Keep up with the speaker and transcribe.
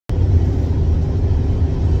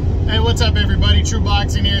Hey, what's up, everybody? True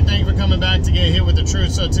Boxing here. Thank you for coming back to get hit with the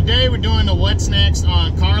truth. So today we're doing the what's next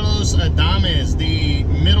on Carlos Adames, the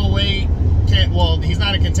middleweight. Well, he's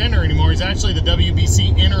not a contender anymore. He's actually the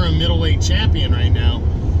WBC interim middleweight champion right now.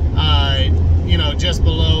 You know, just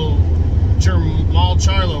below Jermall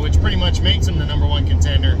Charlo, which pretty much makes him the #1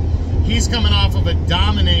 contender. He's coming off of a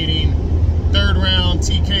dominating third-round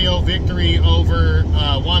TKO victory over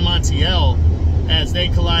Juan Montiel as they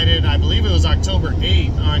collided. I believe it was October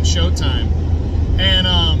 8th on Showtime.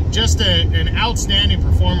 And just an outstanding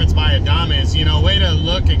performance by Adames. You know, way to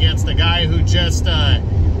look against the guy who just,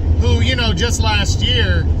 you know, just last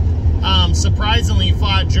year surprisingly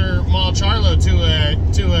fought Jermall Charlo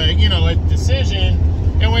to a you know, a decision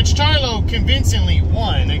in which Charlo convincingly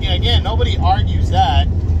won. Again, nobody argues that.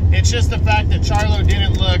 It's just the fact that Charlo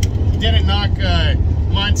didn't knock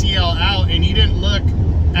Montiel out, and he didn't look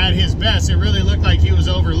at his best. It really looked like he was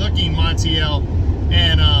overlooking Montiel,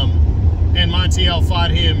 and Montiel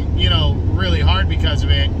fought him, you know, really hard because of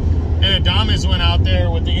it. And Adames went out there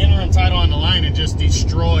with the interim title on the line and just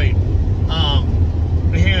destroyed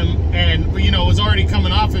him, and, you know, was already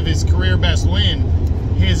coming off of his career best win,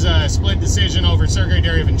 his split decision over Sergey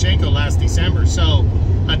Derevyanchenko last December. So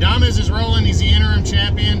Adames is rolling. He's the interim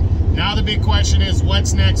champion. Now the big question is,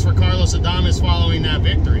 what's next for Carlos Adames following that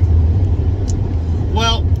victory?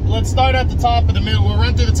 Well, let's start at the top of the middle. We'll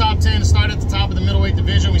run through the top 10 and start at the top of the middleweight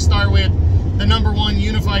division. We start with the #1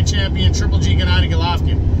 unified champion, Triple G Gennady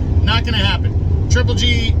Golovkin. Not going to happen. Triple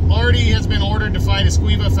G already has been ordered to fight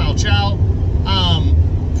Esquiva Falcao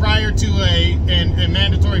prior to a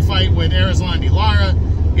mandatory fight with Erislandy Lara.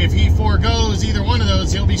 If he foregoes either one of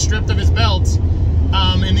those, he'll be stripped of his belts.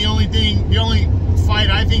 And the only fight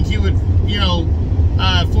I think he would, you know,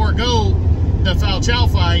 forego the Falcao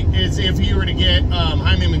fight is if he were to get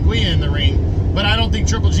Jaime Munguia in the ring. But I don't think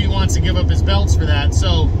Triple G wants to give up his belts for that.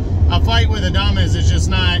 So a fight with Adames is just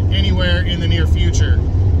not anywhere in the near future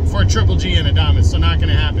for Triple G and Adames. So not going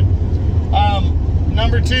to happen.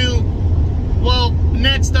 #2, well,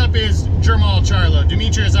 next up is Jermall Charlo.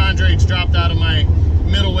 Demetrius Andrade dropped out of my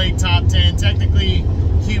middleweight top 10. Technically,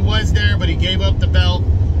 he was there, but he gave up the belt.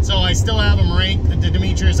 So I still have him ranked, the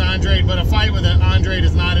Demetrius Andrade, but a fight with Andrade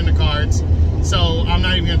is not in the cards. So I'm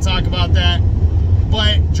not even going to talk about that.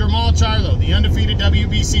 But Jermall Charlo, the undefeated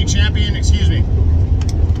WBC champion, excuse me.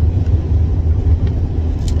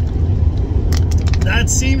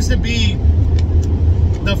 That seems to be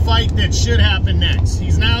the fight that should happen next.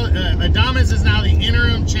 He's now, Adames is now the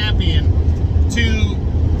interim champion to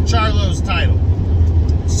Charlo's title.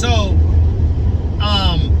 So,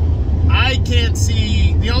 I can't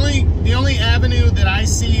see, the only avenue that I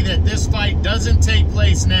see that this fight doesn't take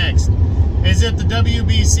place next is if the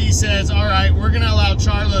WBC says, all right, we're going to allow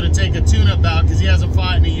Charlo to take a tune-up bout because he hasn't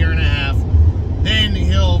fought in a year and a half. Then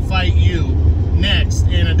he'll fight you next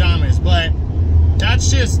in Adames. But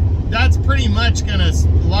that's pretty much going to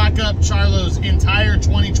lock up Charlo's entire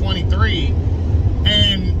 2023.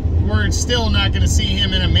 And we're still not going to see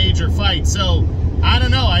him in a major fight. So, I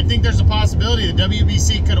don't know. I think there's a possibility the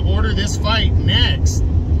WBC could order this fight next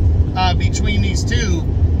between these two.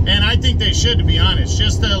 And I think they should, to be honest.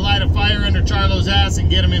 Just to light a fire under Charlo's ass and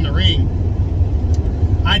get him in the ring.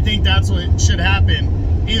 I think that's what should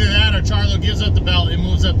happen. Either that or Charlo gives up the belt and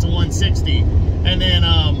moves up to 160. And then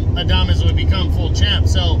Adames would become full champ.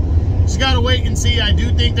 So, just got to wait and see. I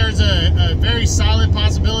do think there's a very solid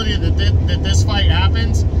possibility that this fight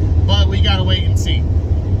happens. But we got to wait and see.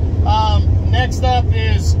 Next up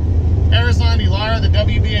is Erislandy Lara, the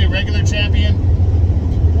WBA regular champion.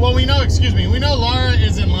 Well, we know Lara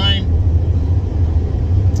is in line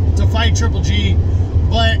to fight Triple G,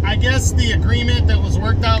 but I guess the agreement that was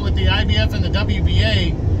worked out with the IBF and the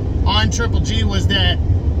WBA on Triple G was that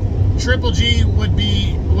Triple G would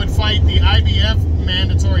fight the IBF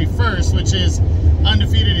mandatory first, which is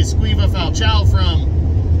undefeated Esquiva Falcao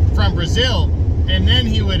from Brazil. And then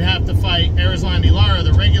he would have to fight Erislandy Lara,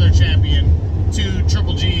 the regular champion, to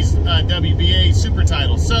Triple G's WBA super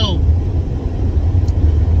title. So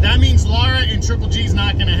that means Lara and Triple G's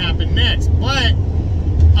not going to happen next. But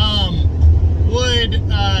would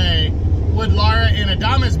Lara and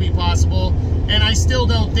Adames be possible? And I still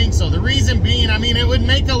don't think so. The reason being, I mean, it would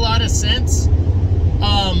make a lot of sense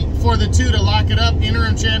for the two to lock it up,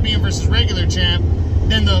 interim champion versus regular champ.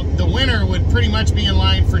 Then the winner would pretty much be in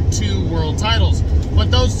line for 2 world titles. But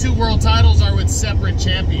those 2 world titles are with separate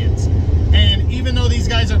champions. And even though these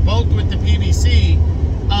guys are both with the PBC,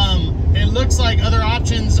 it looks like other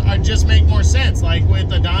options just make more sense. Like with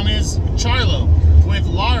Adames, Charlo. With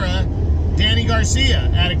Lara, Danny Garcia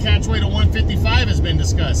at a catchweight of 155 has been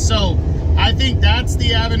discussed. So I think that's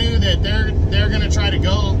the avenue that they're going to try to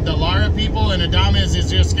go, the Lara people, and Adames is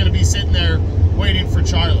just going to be sitting there waiting for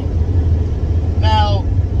Charlo. Now,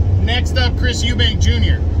 next up, Chris Eubank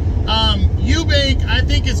Jr. Eubank, I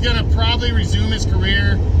think, is going to probably resume his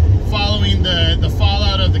career following the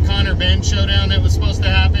fallout of the Conor Ben showdown that was supposed to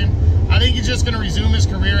happen. I think he's just going to resume his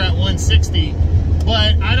career at 160.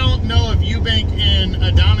 But I don't know if Eubank and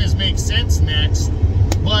Adames make sense next.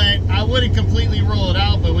 But I wouldn't completely rule it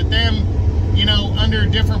out. But with them, you know, under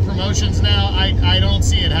different promotions now, I don't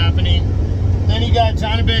see it happening. Then you got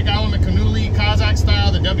Janibek Alimkhanuly, Kazakh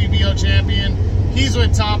style, the WBO champion. He's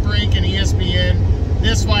with Top Rank and ESPN.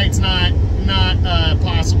 This fight's not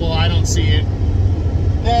possible. I don't see it.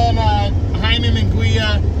 Then Jaime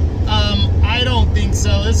Munguia, I don't think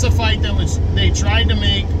so. This is a fight that they tried to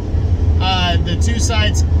make. The two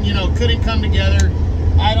sides, you know, couldn't come together.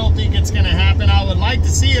 I don't think it's going to happen. I would like to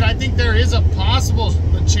see it. I think there is a possible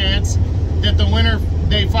chance that the winner,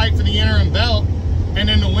 they fight for the interim belt, and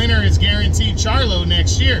then the winner is guaranteed Charlo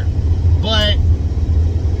next year. But,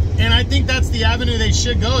 and I think that's the avenue they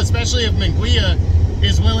should go, especially if Munguia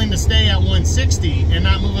is willing to stay at 160 and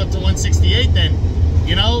not move up to 168. Then,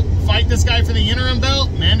 you know, fight this guy for the interim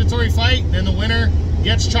belt, mandatory fight, then the winner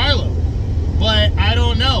gets Charlo. But I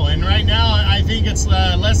don't know. And right now, I think it's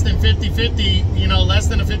less than 50-50, you know, less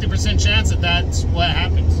than a 50% chance that that's what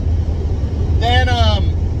happens. Then,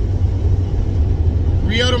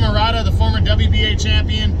 Ryota Murata, the former WBA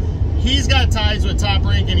champion, he's got ties with Top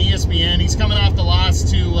Rank and ESPN. He's coming off the loss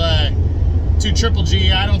to Triple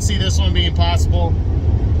G. I don't see this one being possible.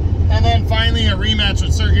 And then finally, a rematch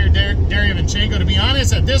with Sergey Derevyanchenko. To be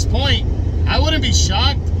honest, at this point, I wouldn't be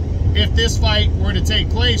shocked if this fight were to take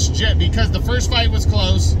place, because the first fight was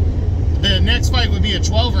close. The next fight would be a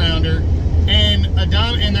 12-rounder,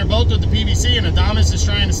 and they're both with the PBC, and Adames is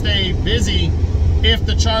trying to stay busy if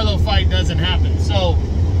the Charlo fight doesn't happen. So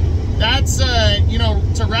that's, you know,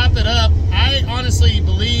 to wrap it up, I honestly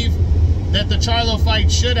believe that the Charlo fight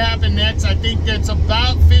should happen next. I think it's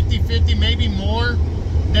about 50-50, maybe more,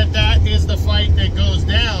 that is the fight that goes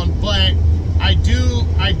down. But I do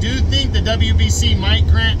think the WBC might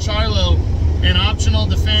grant Charlo an optional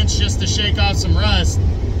defense just to shake off some rust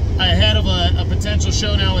ahead of a potential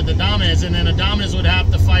showdown with Adames, and then Adames would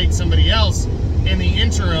have to fight somebody else in the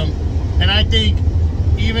interim. And I think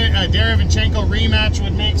even a Derevyanchenko rematch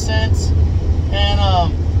would make sense.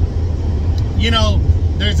 And, you know,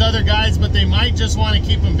 there's other guys, but they might just want to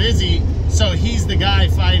keep him busy, so he's the guy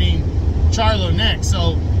fighting Charlo next.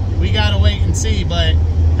 So we got to wait and see. But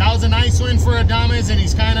that was a nice win for Adames, and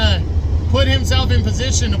he's kind of put himself in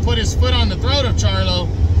position to put his foot on the throat of Charlo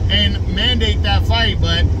and mandate that fight,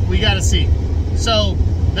 but we got to see. So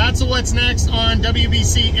that's what's next on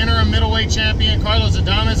WBC interim middleweight champion Carlos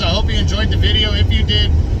Adames. I hope you enjoyed the video. If you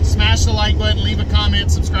did, smash the like button, leave a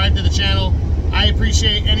comment, subscribe to the channel. I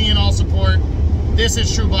appreciate any and all support. This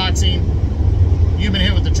is True Boxing. You've been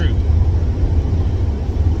hit with the truth.